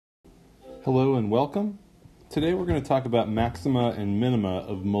Hello and welcome. Today we're going to talk about maxima and minima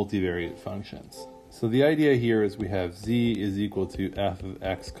of multivariate functions. So the idea here is we have z is equal to f of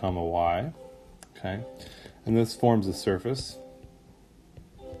x comma y, okay? And this forms a surface.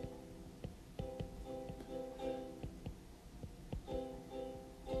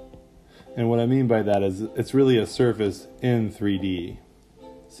 And what I mean by that is it's really a surface in 3D.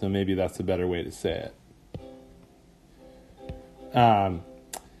 So maybe that's a better way to say it.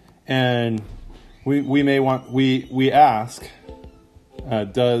 And we ask,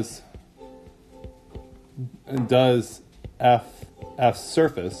 does F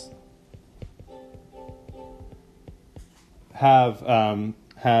surface have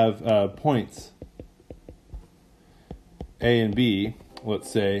points A and B, let's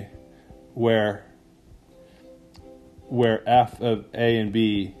say, where F of A and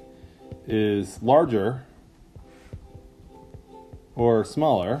B is larger or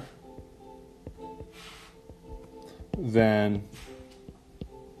smaller than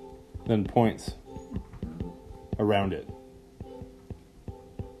points around it.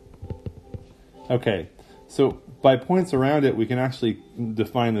 Okay, so by points around it, we can actually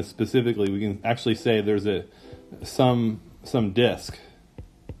define this specifically. We can actually say there's some disk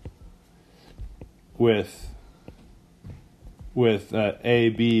with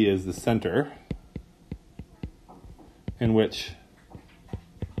AB as the center, in which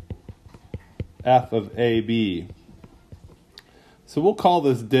F of AB. So we'll call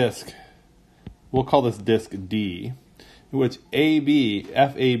this disk D, in which FAB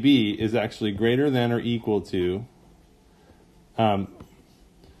is actually greater than or equal to,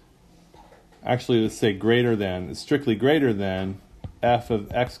 actually let's say greater than, it's strictly greater than F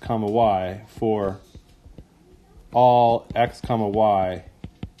of x comma y for all x comma y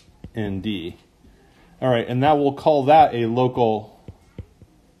in D. All right, and now we'll call that a local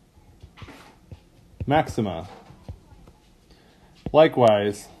maxima.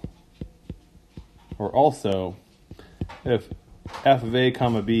 Likewise, or also, if f of a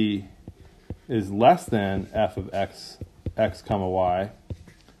comma b is less than f of x comma y,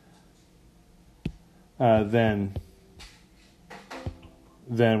 then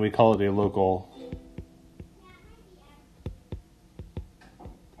we call it a local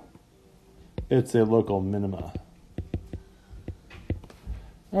minima.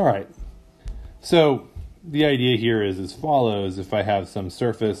 All right. So the idea here is as follows. If I have some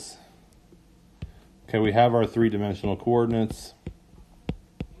surface, okay, we have our three-dimensional coordinates,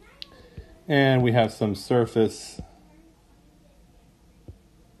 and we have some surface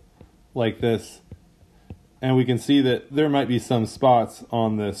like this, and we can see that there might be some spots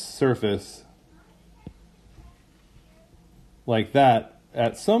on this surface like that.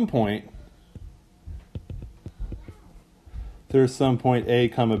 At some point, there's some point A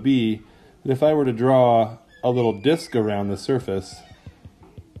comma B, that if I were to draw a little disk around the surface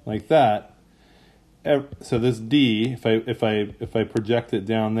like that, so this D, if I project it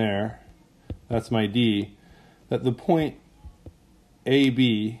down there, that's my D, that the point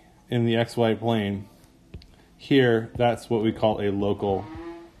AB in the XY plane here, that's what we call a local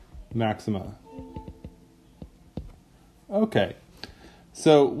maxima. Okay,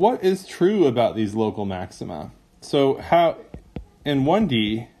 so what is true about these local maxima? So how, in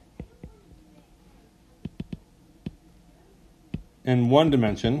 1D, in one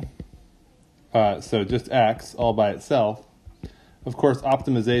dimension, so just x all by itself, of course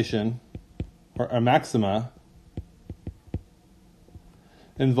optimization, or a maxima,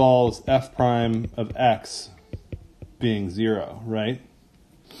 involves f prime of x being 0, right?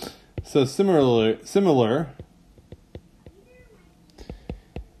 So similar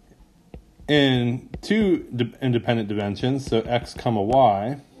in two independent dimensions, so x comma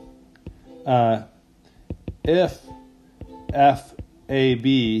y, if FAB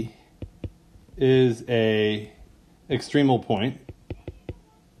is a extremal point,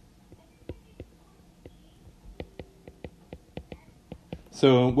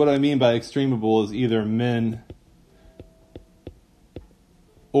 so what I mean by extremable is either min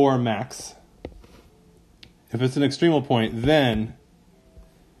or max. If it's an extremal point, then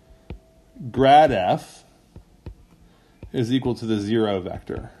grad f is equal to the 0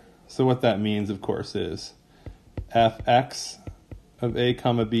 vector. So what that means, of course, is fx of a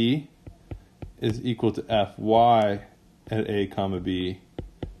comma b is equal to fy at a comma b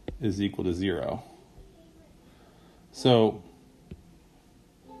is equal to 0. So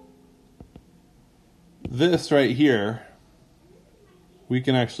this right here, we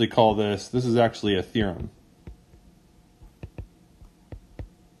can actually call this is actually a theorem.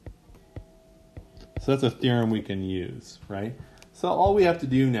 So that's a theorem we can use, right? So all we have to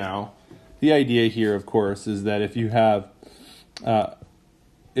do now the idea here, of course, is that if you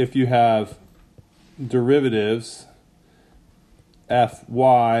have derivatives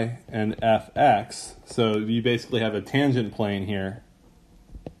fy and fx, so you basically have a tangent plane here.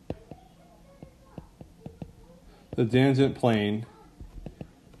 The tangent plane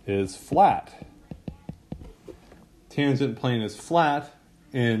is flat. Tangent plane is flat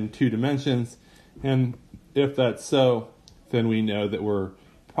in 2 dimensions, and if that's so, then we know that we're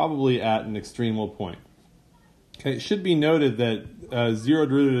probably at an extremal point. Okay, it should be noted that zero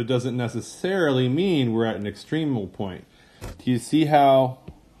derivative doesn't necessarily mean we're at an extremal point. Do you see how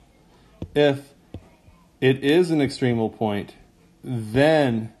if it is an extremal point,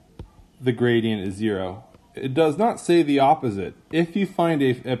 then the gradient is 0? It does not say the opposite. If you find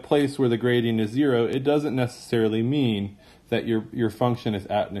a place where the gradient is 0, it doesn't necessarily mean that your function is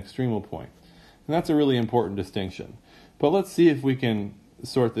at an extremal point. And that's a really important distinction. But let's see if we can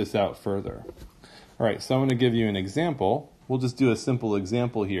sort this out further. All right, so I'm going to give you an example. We'll just do a simple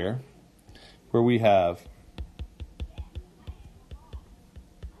example here where we have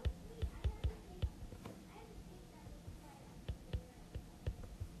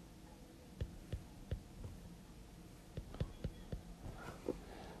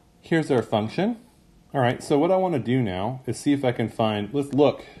here's our function. All right, so what I want to do now is see if I can find, let's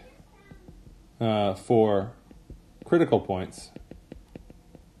look for critical points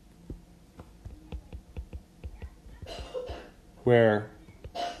where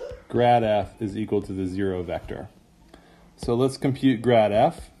grad f is equal to the 0 vector. So let's compute grad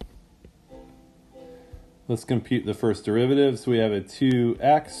f. Let's compute the first derivative. So we have a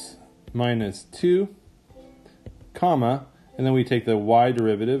 2x minus 2, comma, and then we take the y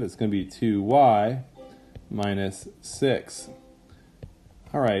derivative. It's going to be 2y minus 6.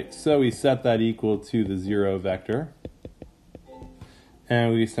 All right, so we set that equal to the 0 vector.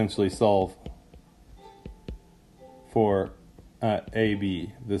 And we essentially solve for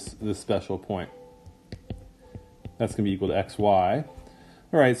AB, this special point. That's going to be equal to xy.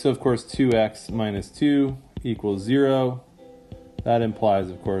 All right, so of course 2x minus 2 equals 0. That implies,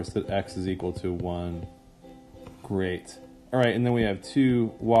 of course, that x is equal to 1. Great. All right, and then we have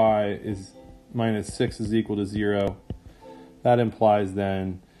 2y is minus 6 is equal to 0. That implies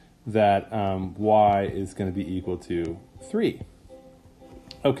then that y is going to be equal to 3.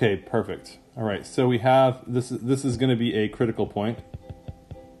 Okay, perfect. All right, so we have, this is going to be a critical point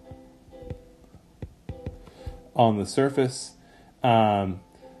on the surface.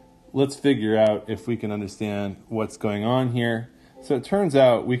 Let's figure out if we can understand what's going on here. So it turns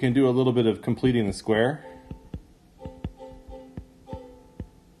out we can do a little bit of completing the square.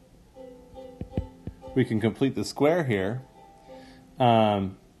 We can complete the square here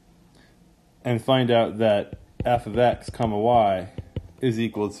and find out that f of x comma y is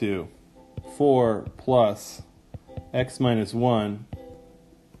equal to 4 plus x minus 1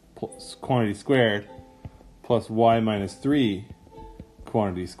 plus quantity squared plus y minus 3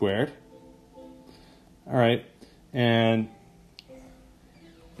 quantity squared. All right, and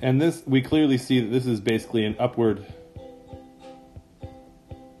this, we clearly see that this is basically an upward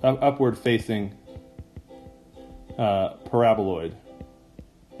facing paraboloid.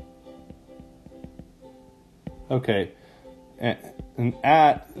 Okay, and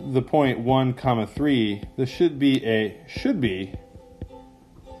at the point 1 comma 3, this should be a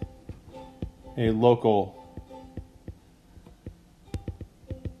local.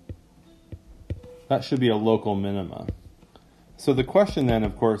 That should be a local minima. So the question then,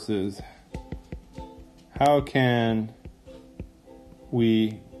 of course, is how can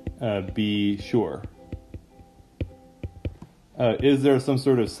we be sure? Is there some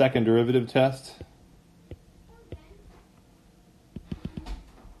sort of second derivative test?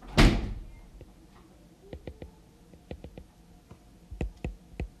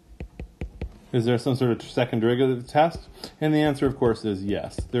 Is there some sort of second derivative test? And the answer, of course, is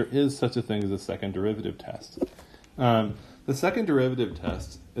yes. There is such a thing as a second derivative test. The second derivative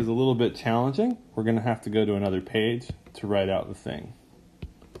test is a little bit challenging. We're going to have to go to another page to write out the thing.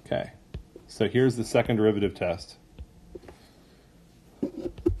 Okay, so here's the second derivative test.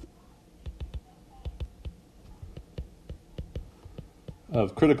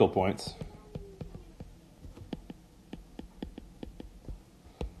 Of critical points.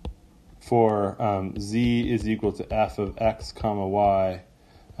 For z is equal to f of x comma y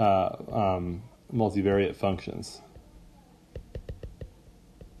multivariate functions.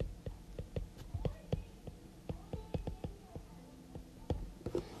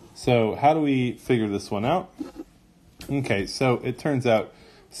 So how do we figure this one out? Okay, so it turns out,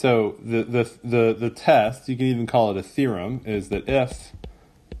 so the test, you can even call it a theorem, is that if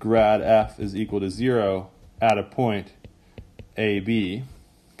grad f is equal to 0 at a point AB.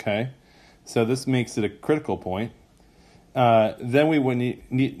 Okay, so this makes it a critical point. Then we would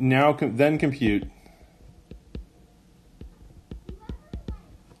then compute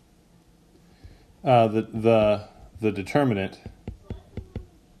the determinant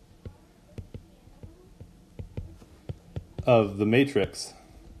of the matrix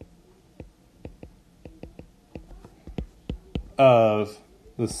of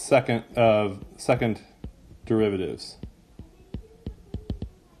the second derivatives.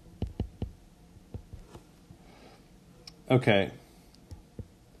 Okay,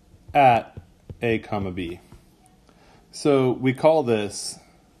 at a comma b. So we call this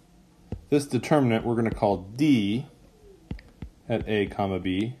determinant, we're going to call d at a comma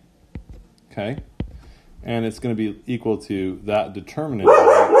b. Okay, and it's going to be equal to that determinant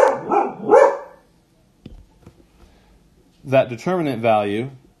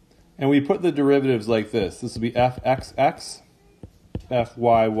value, and we put the derivatives like this. This will be fxx,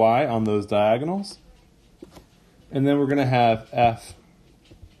 fyy on those diagonals. And then we're going to have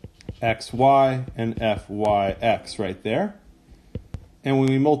fxy and fyx right there. And when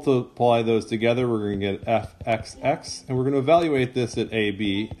we multiply those together, we're going to get fxx. And we're going to evaluate this at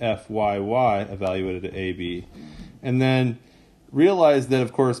AB, fyy evaluated at AB. And then realize that,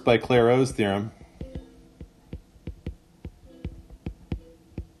 of course, by Clairaut's theorem,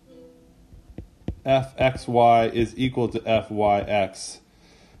 fxy is equal to fyx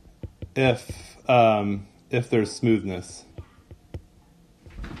if there's smoothness.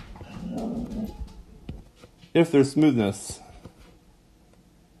 If there's smoothness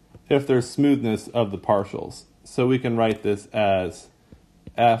of the partials. So we can write this as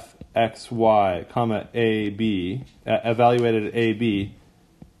fxy, comma AB, evaluated at AB,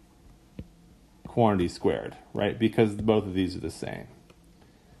 quantity squared, right? Because both of these are the same.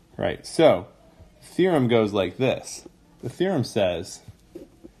 Right, so the theorem goes like this. The theorem says,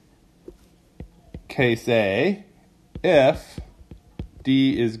 case A, if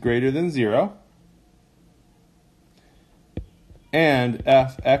d is greater than 0 and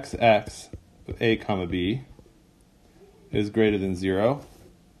fxx of a comma b is greater than 0,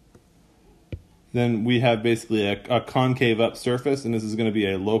 then we have basically a concave up surface, and this is going to be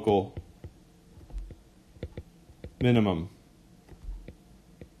a local minimum.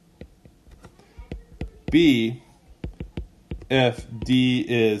 B, if d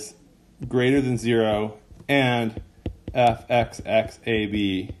is greater than 0 and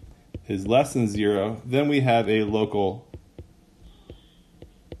fxxab is less than 0, then we have a local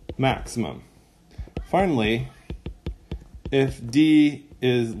maximum. Finally, if d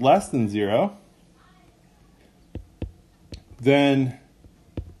is less than 0, then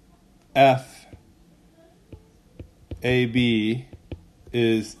fab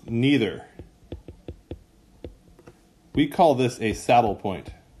is neither. We call this a saddle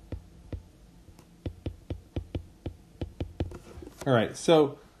point. All right,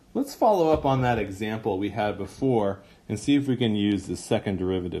 so let's follow up on that example we had before and see if we can use the second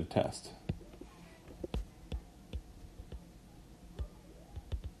derivative test.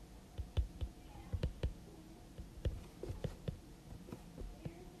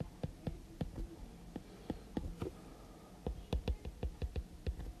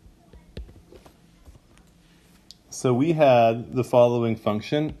 So we had the following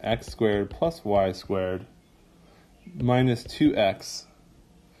function, x squared plus y squared minus 2x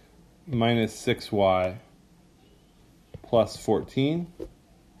minus 6y plus 14,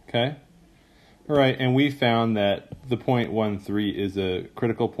 okay? All right, and we found that the point 13 is a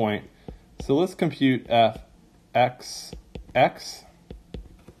critical point. So let's compute fxx.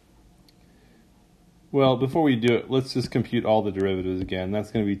 Well, before we do it, let's just compute all the derivatives again. That's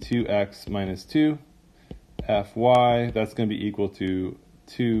going to be 2x minus 2. Fy, that's going to be equal to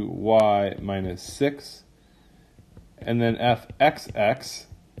 2y minus 6. And then fxx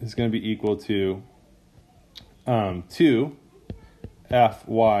is going to be equal to 2.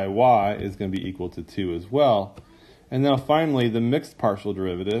 Fyy is going to be equal to 2 as well. And now finally, the mixed partial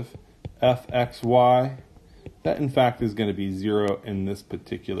derivative, fxy, that in fact is going to be 0 in this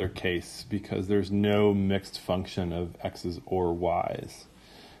particular case because there's no mixed function of x's or y's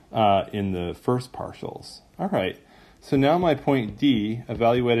in the first partials. All right, so now my point D,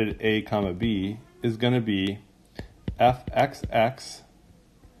 evaluated at a comma b, is going to be fxx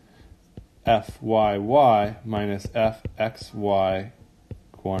fyy minus fxy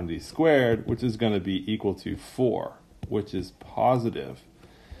quantity squared, which is going to be equal to 4, which is positive.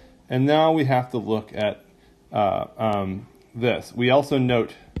 And now we have to look at this. We also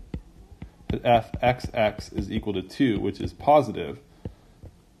note that fxx is equal to 2, which is positive.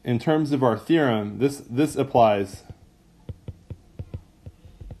 in terms of our theorem, this applies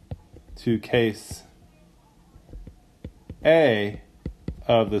to case A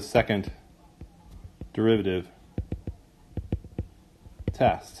of the second derivative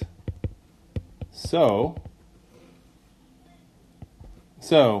test. So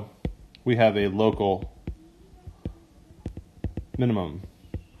we have a local minimum.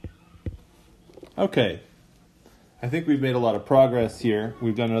 Okay, I think we've made a lot of progress here.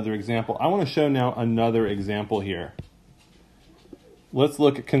 We've done another example. I want to show now another example here. Let's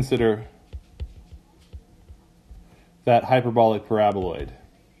consider that hyperbolic paraboloid.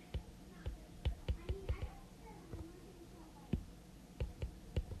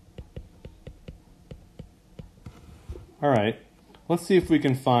 All right, let's see if we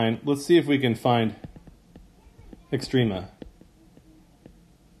can find extrema.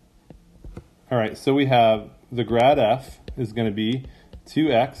 All right, so we have the grad f is going to be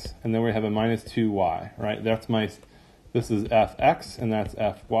 2x, and then we have a minus 2y, right? This is fx, and that's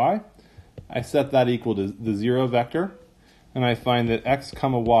fy. I set that equal to the 0 vector, and I find that x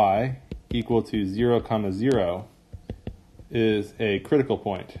comma y equal to 0 comma 0 is a critical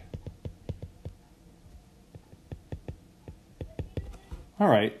point. All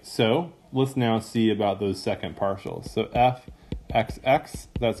right, so let's now see about those second partials. So fxx,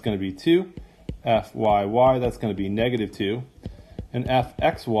 that's going to be 2. Fyy, that's going to be negative 2. And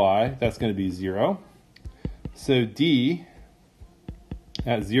fxy, that's going to be 0. So d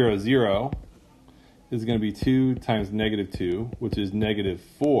at 0, 0 is going to be 2 times negative 2, which is negative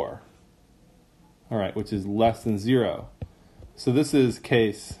 4. All right, which is less than 0. So this is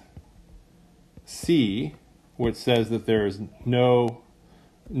case C, which says that there's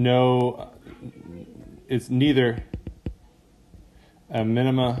it's neither a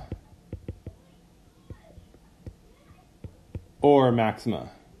minima or maxima.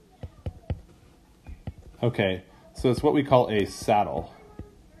 Okay, so it's what we call a saddle.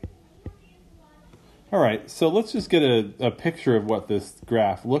 All right, so let's just get a picture of what this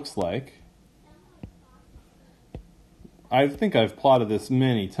graph looks like. I think I've plotted this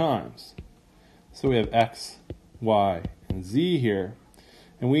many times. So we have x, y, and z here.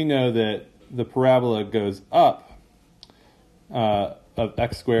 And we know that the parabola goes up of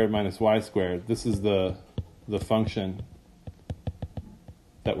x squared minus y squared. This is the function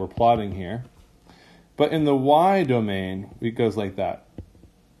that we're plotting here. But in the y domain, it goes like that.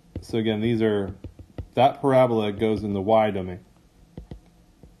 So again, that parabola goes in the y domain.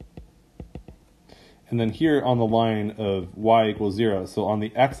 And then here on the line of y equals 0, so on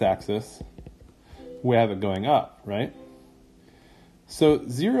the x-axis, we have it going up, right? So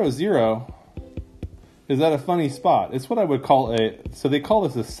 0, 0 is at a funny spot. It's what I would call so they call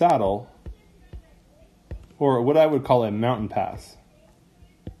this a saddle, or what I would call a mountain pass.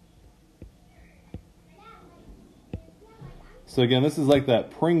 So again, this is like that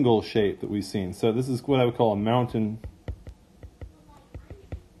Pringle shape that we've seen. So this is what I would call a mountain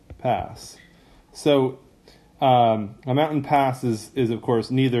pass. So a mountain pass is of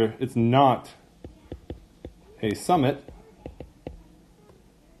course it's not a summit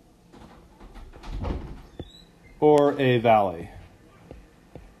or a valley.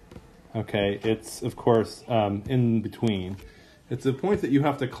 Okay, it's of course in between. It's a point that you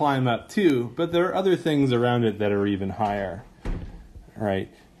have to climb up to, but there are other things around it that are even higher.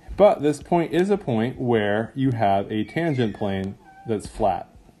 Right? But this point is a point where you have a tangent plane that's flat.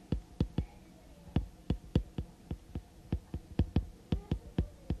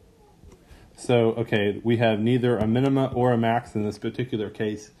 So, okay, we have neither a minima or a max in this particular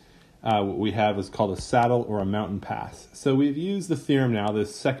case. What we have is called a saddle or a mountain pass. So we've used the theorem now,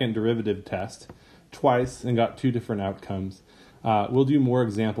 this second derivative test, twice and got 2 different outcomes. We'll do more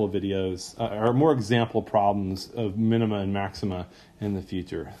example videos, or more example problems of minima and maxima in the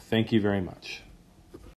future. Thank you very much.